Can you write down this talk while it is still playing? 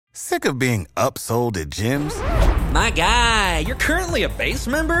Sick of being upsold at gyms? My guy, you're currently a base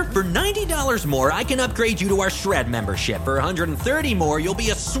member? For $90 more, I can upgrade you to our Shred membership. For $130 more, you'll be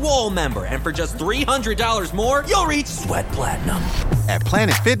a Swole member. And for just $300 more, you'll reach Sweat Platinum. At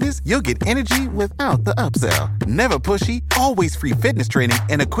Planet Fitness, you'll get energy without the upsell. Never pushy, always free fitness training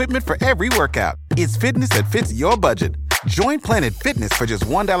and equipment for every workout. It's fitness that fits your budget. Join Planet Fitness for just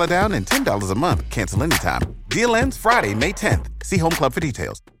 $1 down and $10 a month. Cancel anytime. Deal ends Friday, May 10th. See Home Club for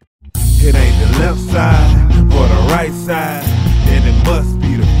details. It ain't the left side or the right side, then it must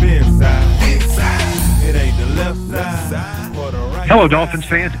be the fin side. It ain't the left side or the right side. Hello, Dolphins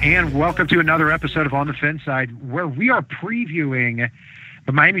fans, and welcome to another episode of On the Fin Side, where we are previewing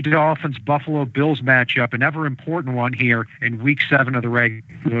the Miami Dolphins Buffalo Bills matchup, an ever important one here in Week 7 of the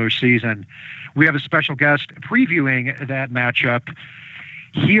regular season. We have a special guest previewing that matchup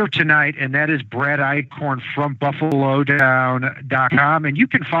here tonight, and that is Brad Eichhorn from BuffaloDown.com, and you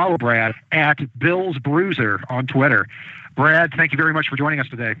can follow Brad at Bills Bruiser on Twitter. Brad, thank you very much for joining us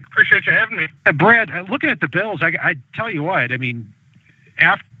today. Appreciate you having me. Brad, looking at the Bills, I tell you what, I mean,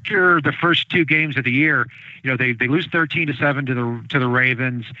 after the first two games of the year, you know, they lose 13-7 to the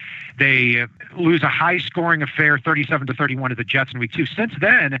Ravens. They lose a high-scoring affair, 37-31 to the Jets in Week 2. Since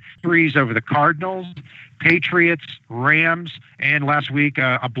then, threes over the Cardinals, Patriots, Rams, and last week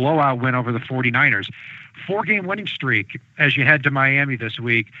a blowout win over the 49ers. 4-game winning streak as you head to Miami this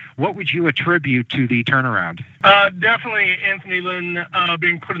week. What would you attribute to the turnaround? Definitely Anthony Lynn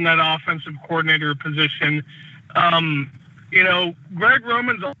being put in that offensive coordinator position. You know, Greg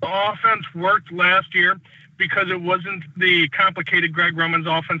Roman's offense worked last year because it wasn't the complicated Greg Roman's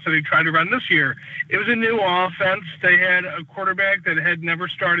offense that he tried to run this year. It was a new offense. They had a quarterback that had never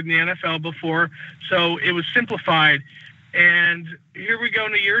started in the NFL before, so it was simplified. And here we go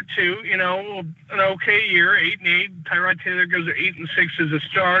into year 2, you know, an okay year, 8-8. Tyrod Taylor goes to 8-6 as a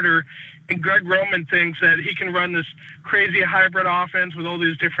starter. And Greg Roman thinks that he can run this crazy hybrid offense with all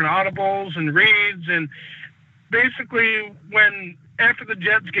these different audibles and reads. And basically, after the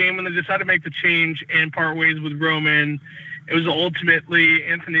Jets game, when they decided to make the change and part ways with Roman, it was ultimately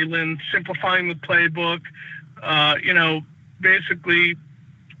Anthony Lynn simplifying the playbook, you know, basically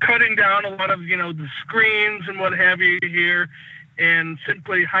cutting down a lot of, you know, the screens and what have you here, and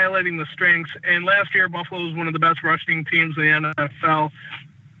simply highlighting the strengths. And last year, Buffalo was one of the best rushing teams in the NFL.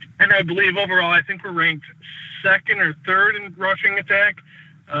 And I believe overall, I think we're ranked 2nd or 3rd in rushing attack.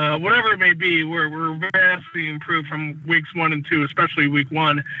 Whatever it may be, we're vastly improved from weeks 1 and 2, especially week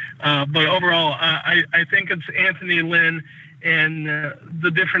 1. But overall, I think it's Anthony Lynn and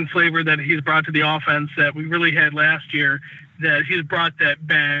the different flavor that he's brought to the offense that we really had last year, that he's brought that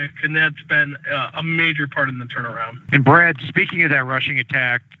back, and that's been a major part in the turnaround. And Brad, speaking of that rushing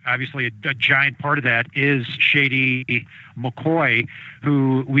attack, obviously a giant part of that is Shady McCoy,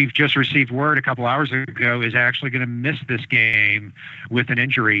 who we've just received word a couple hours ago is actually going to miss this game with an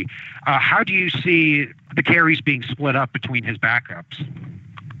injury. How do you see the carries being split up between his backups?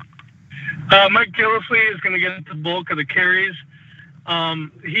 Mike Gillislee is going to get the bulk of the carries.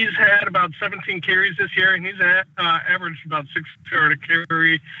 He's had about 17 carries this year, and he's averaged about 6 yards a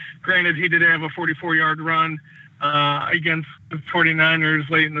carry. Granted, he did have a 44-yard run against the 49ers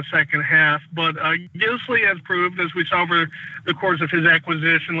late in the second half. But Gillislee has proved, as we saw over the course of his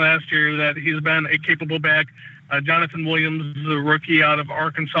acquisition last year, that he's been a capable back. Jonathan Williams, the rookie out of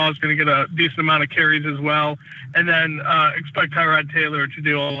Arkansas, is going to get a decent amount of carries as well. And then expect Tyrod Taylor to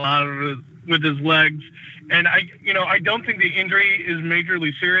do a lot of it with his legs. And I don't think the injury is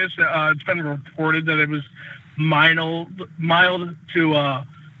majorly serious. It's been reported that it was mild to a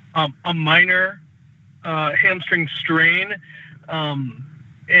minor hamstring strain.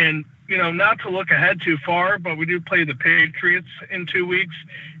 And, you know, not to look ahead too far, but we do play the Patriots in 2 weeks,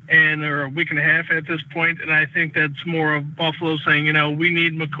 and or a week and a half at this point. And I think that's more of Buffalo saying, you know, we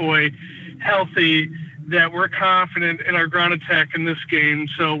need McCoy healthy, that we're confident in our ground attack in this game.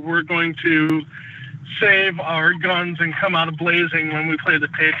 So we're going to save our guns and come out blazing when we play the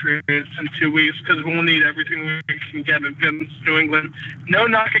Patriots in 2 weeks, because we'll need everything we can get against New England. No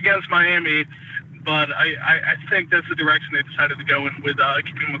knock against Miami, but I think that's the direction they decided to go in with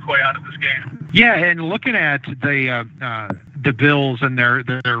keeping McCoy out of this game. Yeah, and looking at the Bills and their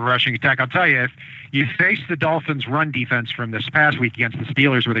rushing attack, I'll tell you, if you face the Dolphins' run defense from this past week against the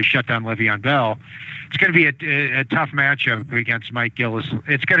Steelers, where they shut down Le'Veon Bell, it's going to be a tough matchup against Mike Gillislee.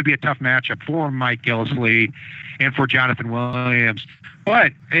 It's going to be a tough matchup for Mike Gillislee and for Jonathan Williams.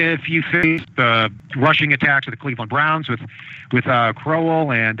 But if you face the rushing attacks of the Cleveland Browns with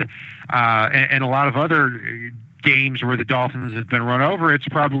Crowell and a lot of other games where the Dolphins have been run over, it's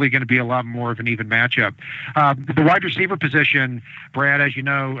probably going to be a lot more of an even matchup. The wide receiver position, Brad, as you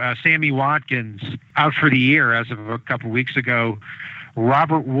know, Sammy Watkins out for the year as of a couple weeks ago.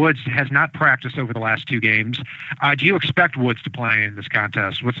 Robert Woods has not practiced over the last 2 games. Do you expect Woods to play in this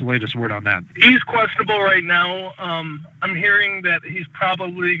contest? What's the latest word on that? He's questionable right now. I'm hearing that he's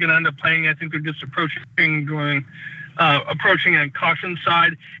probably going to end up playing. I think they're just approaching a caution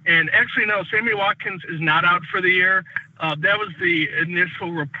side. And actually, no, Sammy Watkins is not out for the year. That was the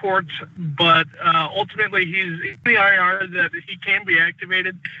initial report, but ultimately he's in the IR that he can be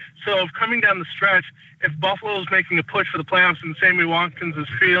activated. So if coming down the stretch, if Buffalo's making a push for the playoffs and Sammy Watkins is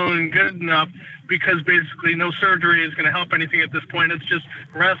feeling good enough, because basically no surgery is going to help anything at this point, it's just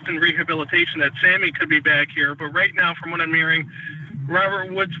rest and rehabilitation, that Sammy could be back here. But right now, from what I'm hearing,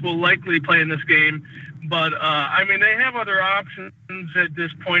 Robert Woods will likely play in this game. But, I mean, they have other options at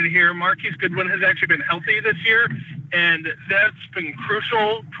this point here. Marquise Goodwin has actually been healthy this year, and that's been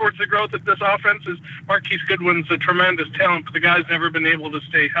crucial towards the growth of this offense. Marquise Goodwin's a tremendous talent, but the guy's never been able to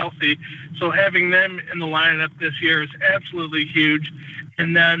stay healthy. So having them in the lineup this year is absolutely huge.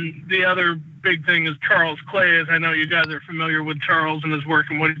 And then the other big thing is Charles Clay, as I know you guys are familiar with Charles and his work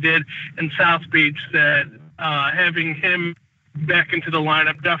and what he did in South Beach, that having him back into the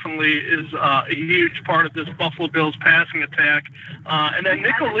lineup definitely is a huge part of this Buffalo Bills passing attack. And then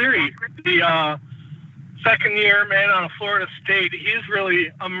Nick O'Leary, the second-year man out of Florida State, he's really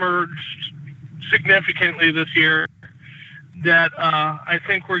emerged significantly this year, that I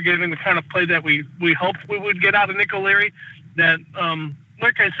think we're getting the kind of play that we hoped we would get out of Nick O'Leary. That,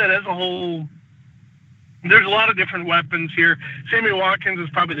 like I said, as a whole, there's a lot of different weapons here. Sammy Watkins is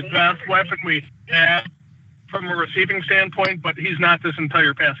probably the best weapon we have from a receiving standpoint, but he's not this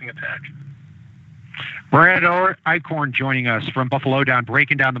entire passing attack. Brad Eichhorn joining us from Buffalo Down,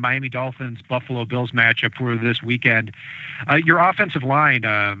 breaking down the Miami Dolphins-Buffalo Bills matchup for this weekend. Your offensive line,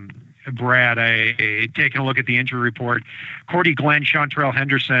 Brad, taking a look at the injury report, Cordy Glenn, Chantrell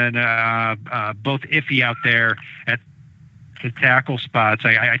Henderson, both iffy out there at the tackle spots.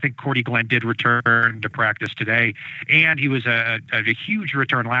 I think Cordy Glenn did return to practice today, and he was a huge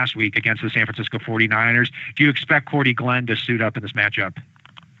return last week against the San Francisco 49ers. Do you expect Cordy Glenn to suit up in this matchup?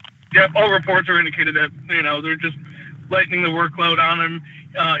 Yep, all reports are indicated that, they're just lightening the workload on him.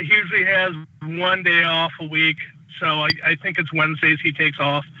 He usually has 1 day off a week, so I think it's Wednesdays he takes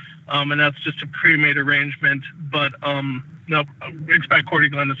off, and that's just a pre-made arrangement. But, no, expect Cordy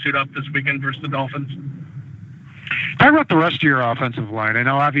Glenn to suit up this weekend versus the Dolphins. Talk about the rest of your offensive line. I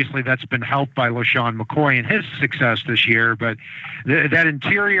know obviously that's been helped by LaShawn McCoy and his success this year, but that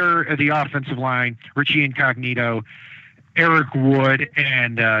interior of the offensive line, Richie Incognito, Eric Wood,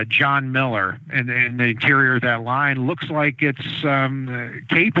 and John Miller, and the interior of that line looks like it's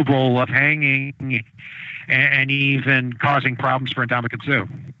capable of hanging and even causing problems for Ndamukong Suh.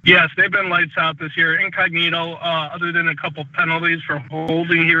 Yes, they've been lights out this year. Incognito, other than a couple penalties for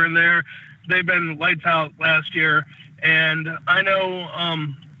holding here and there, they've been lights out last year, and I know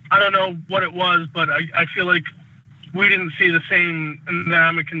I don't know what it was, but I feel like we didn't see the same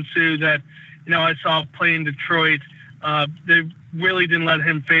Ndamukong Suh that I saw play in Detroit. They really didn't let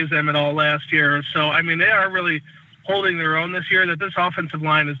him phase them at all last year. So I mean, they are really holding their own this year. That this offensive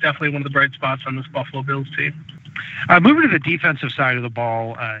line is definitely one of the bright spots on this Buffalo Bills team. Moving to the defensive side of the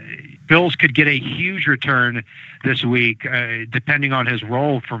ball, Bills could get a huge return this week, depending on his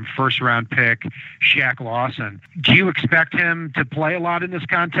role, from first-round pick Shaq Lawson. Do you expect him to play a lot in this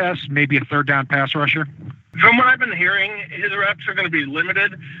contest, maybe a third-down pass rusher? From what I've been hearing, his reps are going to be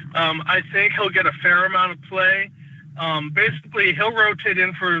limited. I think he'll get a fair amount of play. Basically, he'll rotate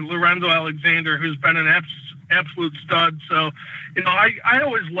in for Lorenzo Alexander, who's been an absolute stud. So, I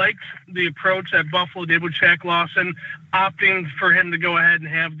always liked the approach that Buffalo did with Shaq Lawson, opting for him to go ahead and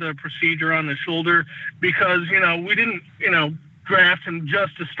have the procedure on the shoulder, because, we didn't, draft him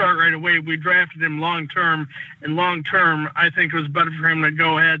just to start right away. We drafted him long-term, and long-term, I think it was better for him to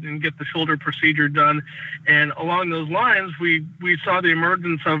go ahead and get the shoulder procedure done. And along those lines, we saw the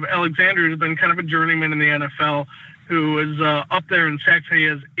emergence of Alexander, who's been kind of a journeyman in the NFL, who is up there in sacks. He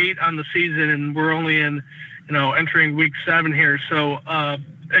has 8 on the season, and we're only in, entering week 7 here. So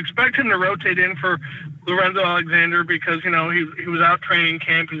expect him to rotate in for Lorenzo Alexander, because, he was out training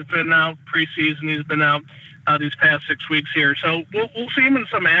camp. He's been out preseason. He's been out these past 6 weeks here. So we'll see him in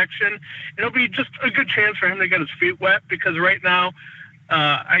some action. It'll be just a good chance for him to get his feet wet, because right now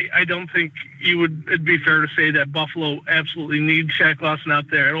I don't think it'd be fair to say that Buffalo absolutely needs Shaq Lawson out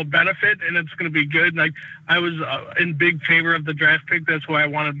there. It'll benefit, and it's going to be good. Like, I was in big favor of the draft pick. That's why I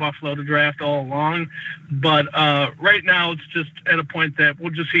wanted Buffalo to draft all along. But right now, it's just at a point that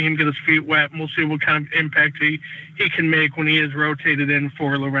we'll just see him get his feet wet, and we'll see what kind of impact he can make when he is rotated in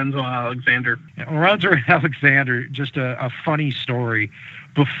for Lorenzo Alexander. Lorenzo Alexander, just a funny story.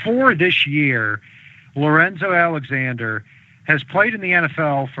 Before this year, Lorenzo Alexander has played in the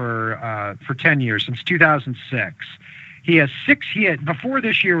NFL for 10 years, since 2006. Before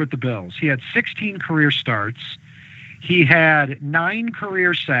this year with the Bills, he had 16 career starts. He had 9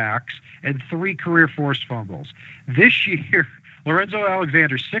 career sacks and 3 career forced fumbles. This year, Lorenzo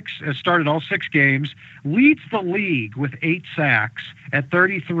Alexander started all 6 games, leads the league with 8 sacks at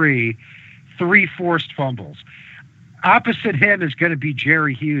 33, 3 forced fumbles. Opposite him is going to be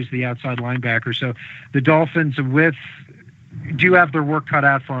Jerry Hughes, the outside linebacker. So the Dolphins do have their work cut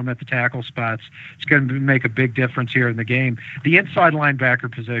out for them at the tackle spots. It's going to make a big difference here in the game. The inside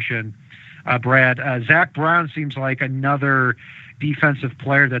linebacker position, Brad, Zach Brown seems like another defensive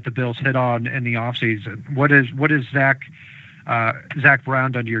player that the Bills hit on in the offseason. What is Zach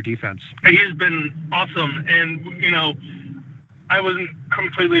Brown done to your defense? He's been awesome, and I wasn't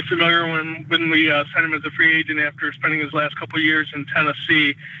completely familiar when we sent him as a free agent after spending his last couple of years in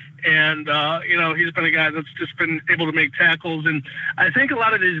Tennessee. And, he's been a guy that's just been able to make tackles. And I think a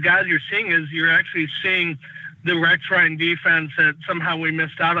lot of these guys you're actually seeing the Rex Ryan defense that somehow we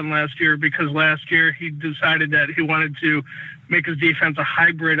missed out on last year, because last year he decided that he wanted to make his defense a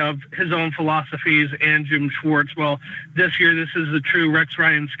hybrid of his own philosophies and Jim Schwartz. Well, this year, this is the true Rex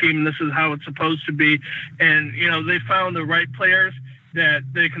Ryan scheme, and this is how it's supposed to be. And, they found the right players that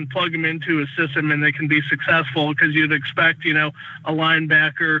they can plug them into a system and they can be successful, because you'd expect, a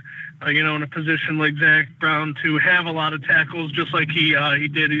linebacker, in a position like Zach Brown to have a lot of tackles, just like he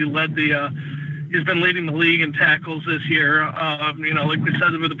did. He's been leading the league in tackles this year. Like we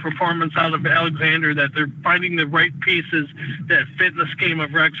said with the performance out of Alexander, that they're finding the right pieces that fit in the scheme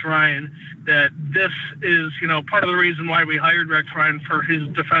of Rex Ryan. That this is, part of the reason why we hired Rex Ryan, for his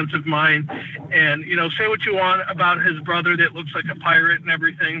defensive mind. And, say what you want about his brother that looks like a pirate and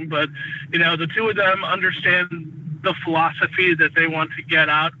everything, but, the two of them understand the philosophy that they want to get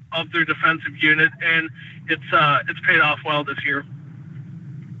out of their defensive unit, and it's paid off well this year.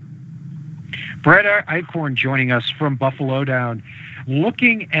 Brett Eichhorn joining us from Buffalo Down.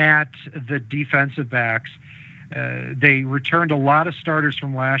 Looking at the defensive backs, they returned a lot of starters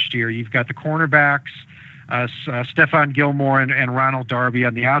from last year. You've got the cornerbacks, Stephon Gilmore and Ronald Darby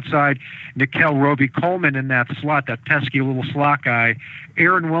on the outside, Nickel Roby-Coleman in that slot, that pesky little slot guy,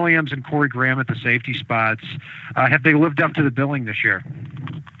 Aaron Williams and Corey Graham at the safety spots. Have they lived up to the billing this year?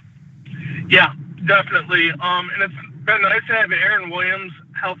 Yeah, definitely. And it's been nice to have Aaron Williams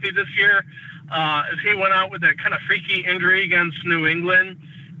healthy this year, as he went out with that kind of freaky injury against New England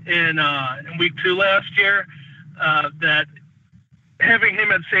in week 2 last year. That having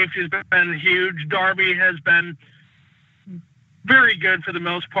him at safety has been huge. Darby has been very good for the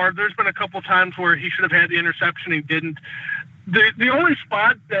most part. There's been a couple times where he should have had the interception, he didn't. The only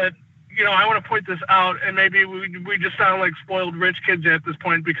spot that, I want to point this out, and maybe we just sound like spoiled rich kids at this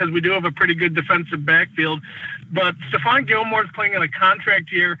point, because we do have a pretty good defensive backfield, but Stephon Gilmore is playing in a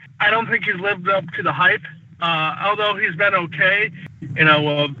contract year. I don't think he's lived up to the hype, although he's been okay.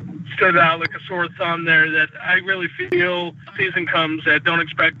 Stood out like a sore thumb there, that I really feel season comes that don't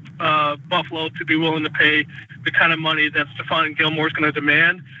expect Buffalo to be willing to pay the kind of money that Stephon Gilmore is going to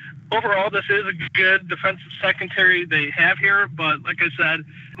demand. Overall, this is a good defensive secondary they have here, but like I said,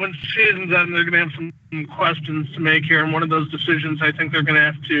 when season's end, they're going to have some questions to make here, and one of those decisions, I think they're going to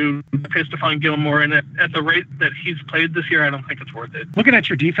have to pay Stephon Gilmore, and at the rate that he's played this year, I don't think it's worth it. Looking at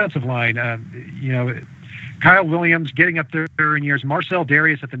your defensive line, Kyle Williams getting up there in years, Marcel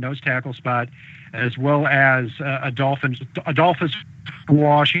Darius at the nose tackle spot, as well as Adolphus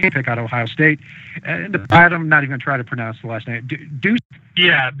Washington pick out of Ohio State. And I'm not even going to try to pronounce the last name.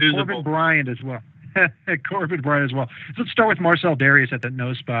 Corbin Bryant as well. Corbin Bryant as well. So let's start with Marcel Darius at that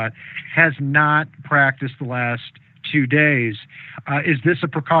nose spot. Has not practiced the last 2 days. Is this a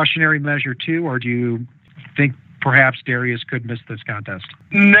precautionary measure too, or do you think perhaps Darius could miss this contest?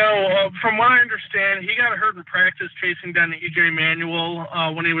 No, from what I understand, he got hurt in practice chasing down E.J. Manuel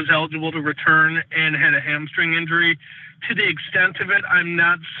when he was eligible to return, and had a hamstring injury. To the extent of it, I'm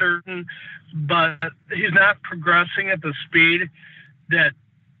not certain, but he's not progressing at the speed that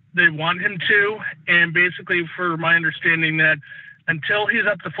they want him to. And basically, for my understanding, that until he's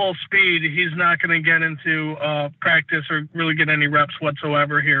up to full speed, he's not going to get into practice or really get any reps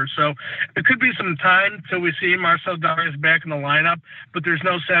whatsoever here. So it could be some time till we see Marcell Dareus back in the lineup, but there's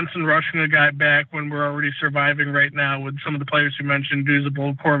no sense in rushing a guy back when we're already surviving right now with some of the players you mentioned,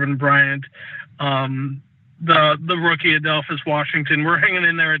 Douzable, Corbin Bryant, the rookie Adolphus Washington. We're hanging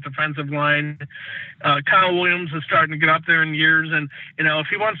in there at defensive line. Kyle Williams is starting to get up there in years, and if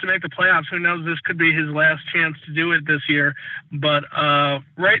he wants to make the playoffs, who knows? This could be his last chance to do it this year. But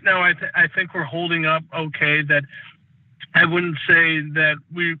right now, I think we're holding up okay. That I wouldn't say that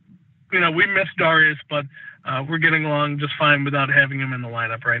we miss Dareus, but we're getting along just fine without having him in the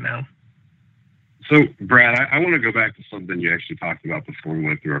lineup right now. So, Brad, I want to go back to something you actually talked about before we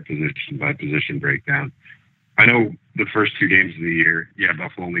went through our position-by-position breakdown. I know the first 2 games of the year,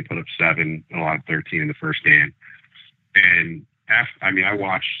 Buffalo only put up 7, a lot of 13 in the first game. And I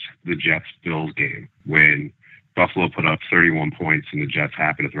watched the Jets-Bills game when Buffalo put up 31 points and the Jets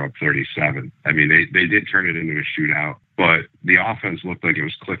happened to throw up 37. I mean, they did turn it into a shootout, but the offense looked like it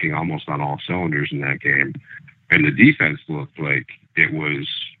was clicking almost on all cylinders in that game. And the defense looked like it was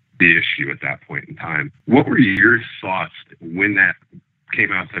the issue at that point in time. What were your thoughts when that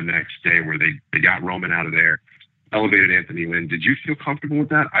came out the next day where they got Roman out of there, elevated Anthony Lynn? Did you feel comfortable with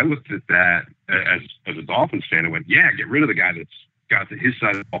that? I looked at that as a Dolphins fan and went, get rid of the guy that's got his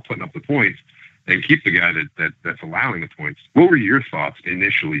side of the ball putting up the points and keep the guy that's allowing the points. What were your thoughts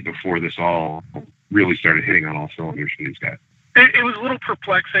initially before this all really started hitting on all cylinders for these guys? It was a little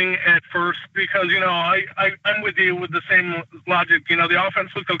perplexing at first because, I'm with you with the same logic. The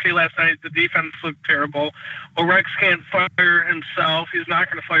offense looked okay last night. The defense looked terrible. Well, Rex can't fire himself. He's not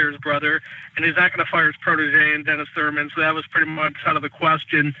going to fire his brother, and he's not going to fire his protege and Dennis Thurman. So that was pretty much out of the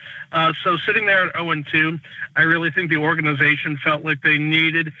question. So sitting there at 0-2, I really think the organization felt like they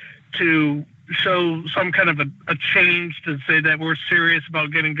needed to show some kind of a change to say that we're serious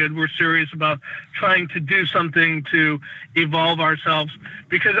about getting good. We're serious about trying to do something to evolve ourselves.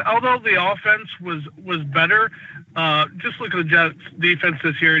 Because although the offense was better, just look at the Jets defense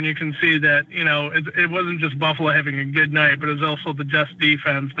this year and you can see that, it wasn't just Buffalo having a good night, but it was also the Jets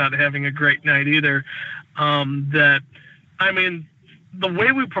defense not having a great night either. The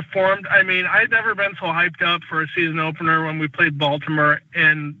way we performed, I'd never been so hyped up for a season opener when we played Baltimore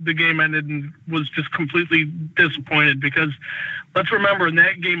and the game ended and was just completely disappointed because let's remember in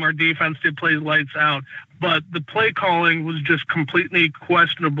that game our defense did play lights out, but the play calling was just completely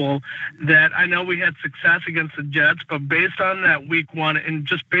questionable. That I know we had success against the Jets, but based on that week 1 and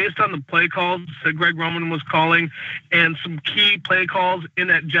just based on the play calls that Greg Roman was calling and some key play calls in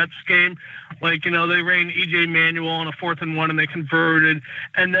that Jets game, like, they ran E.J. Manuel on a 4th and 1 and they converted,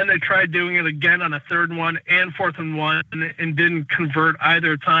 and then they tried doing it again on a 3rd and 1 and 4th and 1 and didn't convert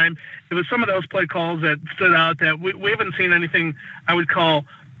either time. It was some of those play calls that stood out that we haven't seen anything I would call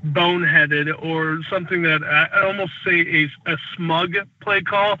boneheaded or something that I almost say a smug play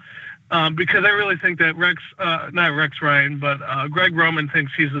call, because I really think that not Rex Ryan, but Greg Roman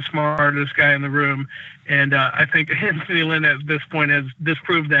thinks he's the smartest guy in the room. And I think Anthony Lynn at this point has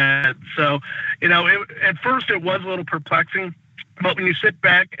disproved that. So, at first it was a little perplexing, but when you sit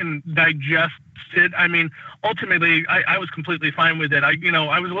back and digest it, ultimately I was completely fine with it.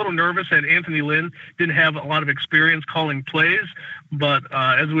 I was a little nervous that Anthony Lynn didn't have a lot of experience calling plays, but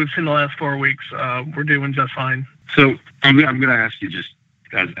as we've seen the last 4 weeks, we're doing just fine. So I'm going to ask you just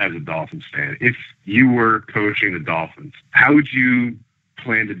as a Dolphins fan, if you were coaching the Dolphins, how would you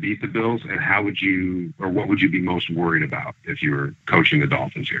plan to beat the Bills, and what would you be most worried about if you were coaching the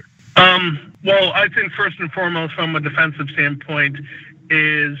Dolphins here? Well, I think first and foremost from a defensive standpoint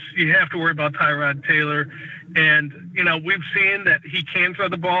is you have to worry about Tyrod Taylor. And, we've seen that he can throw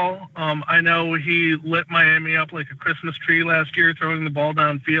the ball. I know he lit Miami up like a Christmas tree last year, throwing the ball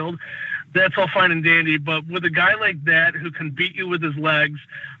downfield. That's all fine and dandy. But with a guy like that who can beat you with his legs,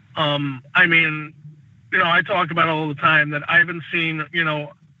 I talk about it all the time that I haven't seen,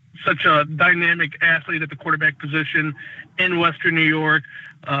 such a dynamic athlete at the quarterback position in Western New York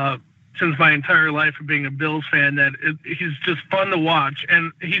since my entire life of being a Bills fan, that he's just fun to watch.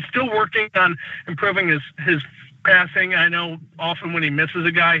 And he's still working on improving his passing. I know often when he misses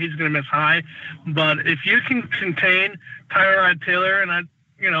a guy, he's going to miss high. But if you can contain Tyrod Taylor, and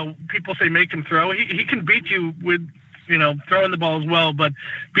people say make him throw, he can beat you with, throwing the ball as well, but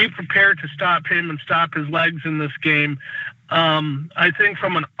be prepared to stop him and stop his legs in this game. I think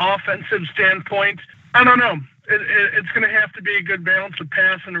from an offensive standpoint, I don't know. It's going to have to be a good balance of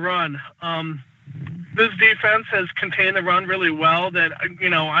pass and run. this defense has contained the run really well. That,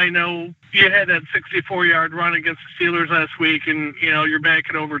 I know you had that 64-yard run against the Steelers last week, and, you're back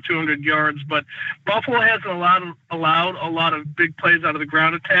at over 200 yards. But Buffalo hasn't allowed a lot of big plays out of the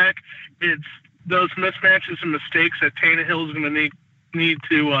ground attack. It's those mismatches and mistakes that Tannehill is going to need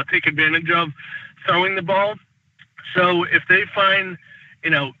to take advantage of throwing the ball. So if they find,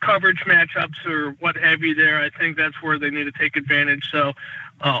 coverage matchups or what have you there, I think that's where they need to take advantage. So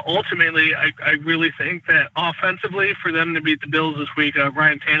ultimately, I really think that offensively, for them to beat the Bills this week,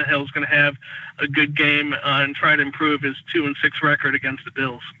 Ryan Tannehill is going to have a good game and try to improve his 2-6 record against the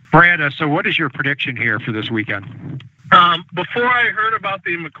Bills. Brad, so what is your prediction here for this weekend? Before I heard about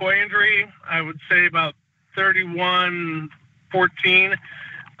the McCoy injury, I would say about 31-14.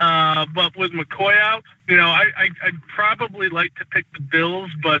 But with McCoy out, I'd probably like to pick the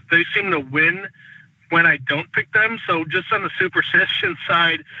Bills, but they seem to win when I don't pick them. So just on the superstition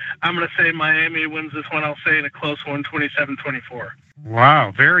side, I'm going to say Miami wins this one. I'll say in a close one, 27-24.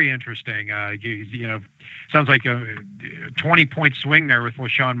 Wow, very interesting. Sounds like a 20-point swing there with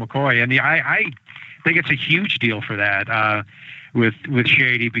LeSean McCoy. And I think it's a huge deal for that with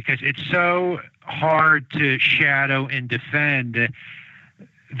Shady, because it's so hard to shadow and defend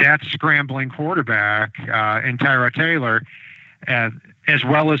that scrambling quarterback in Tyrod Taylor, as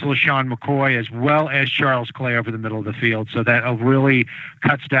well as LeSean McCoy, as well as Charles Clay over the middle of the field. So that really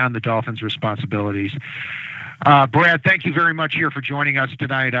cuts down the Dolphins' responsibilities. Brad, thank you very much here for joining us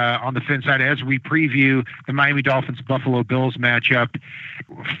tonight on the Fin Side as we preview the Miami Dolphins-Buffalo Bills matchup.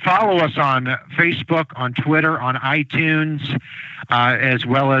 Follow us on Facebook, on Twitter, on iTunes, as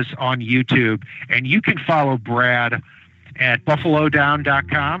well as on YouTube. And you can follow Brad at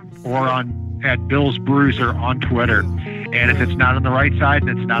buffalodown.com or at Bills Bruiser on Twitter. And if it's not on the right side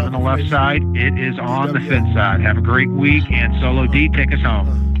and it's not on the left side, it is on the Fin Side. Have a great week, and Solo D, take us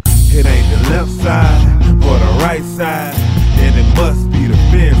home. It ain't the left side or the right side, then it must be the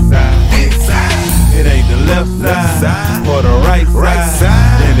Fin side. It ain't the left side or the right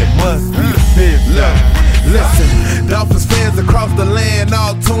side, then it must be the Fin side. Listen, Dolphins fans across the land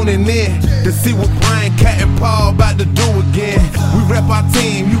all tuning in to see what Brian, Cat, and Paul about to do again. We rep our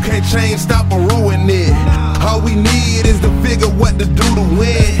team, you can't change, stop, or ruin it. All we need is to figure what to do to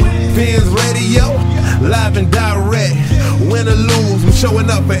win. Fins Radio, live and direct. Win or lose, we showing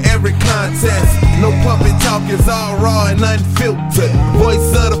up for every contest. No puppet talk, it's all raw and unfiltered.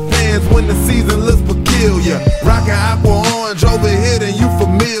 Voice of the fans when the season looks peculiar. Rockin' aqua orange over here, then you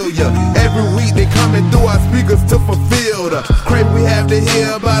familiar. Every week they coming through our speakers to fulfill the crave we have to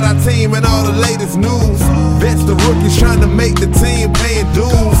hear about our team and all the latest news. Vets the rookies trying to make the team, paying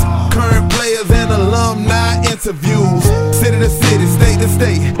dues. Current players and alumni interviews. City to city, state to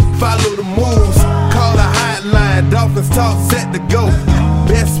state, follow the moves. Call the hotline, Dolphins talk set to go.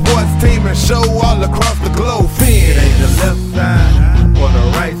 Best sports team and show all across the globe. Fin. It ain't the left side or the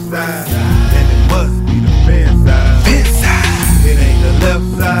right side, and it must be the Fin side. Fin side. It ain't the left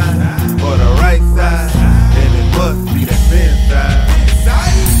side or the right side, and it must be the Fin side.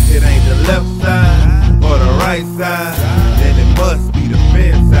 It ain't the left side or the right side, then it must be the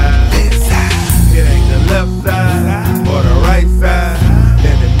Fin side. It ain't the left side or the right side,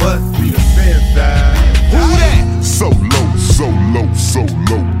 then it must be the Fin side. Who that? So low, so low, so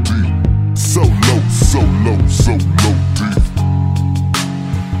low deep. So low, so low, so low deep.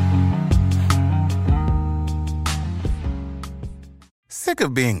 Sick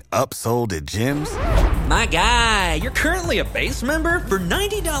of being upsold at gyms? My guy, you're currently a base member? For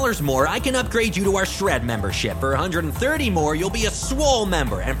 $90 more, I can upgrade you to our Shred membership. For $130 more, you'll be a Swole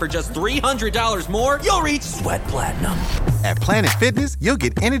member. And for just $300 more, you'll reach Sweat Platinum. At Planet Fitness, you'll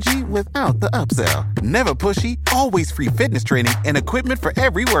get energy without the upsell. Never pushy, always free fitness training and equipment for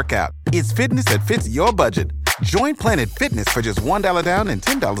every workout. It's fitness that fits your budget. Join Planet Fitness for just $1 down and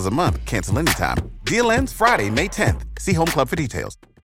 $10 a month. Cancel anytime. Deal ends Friday, May 10th. See Home Club for details.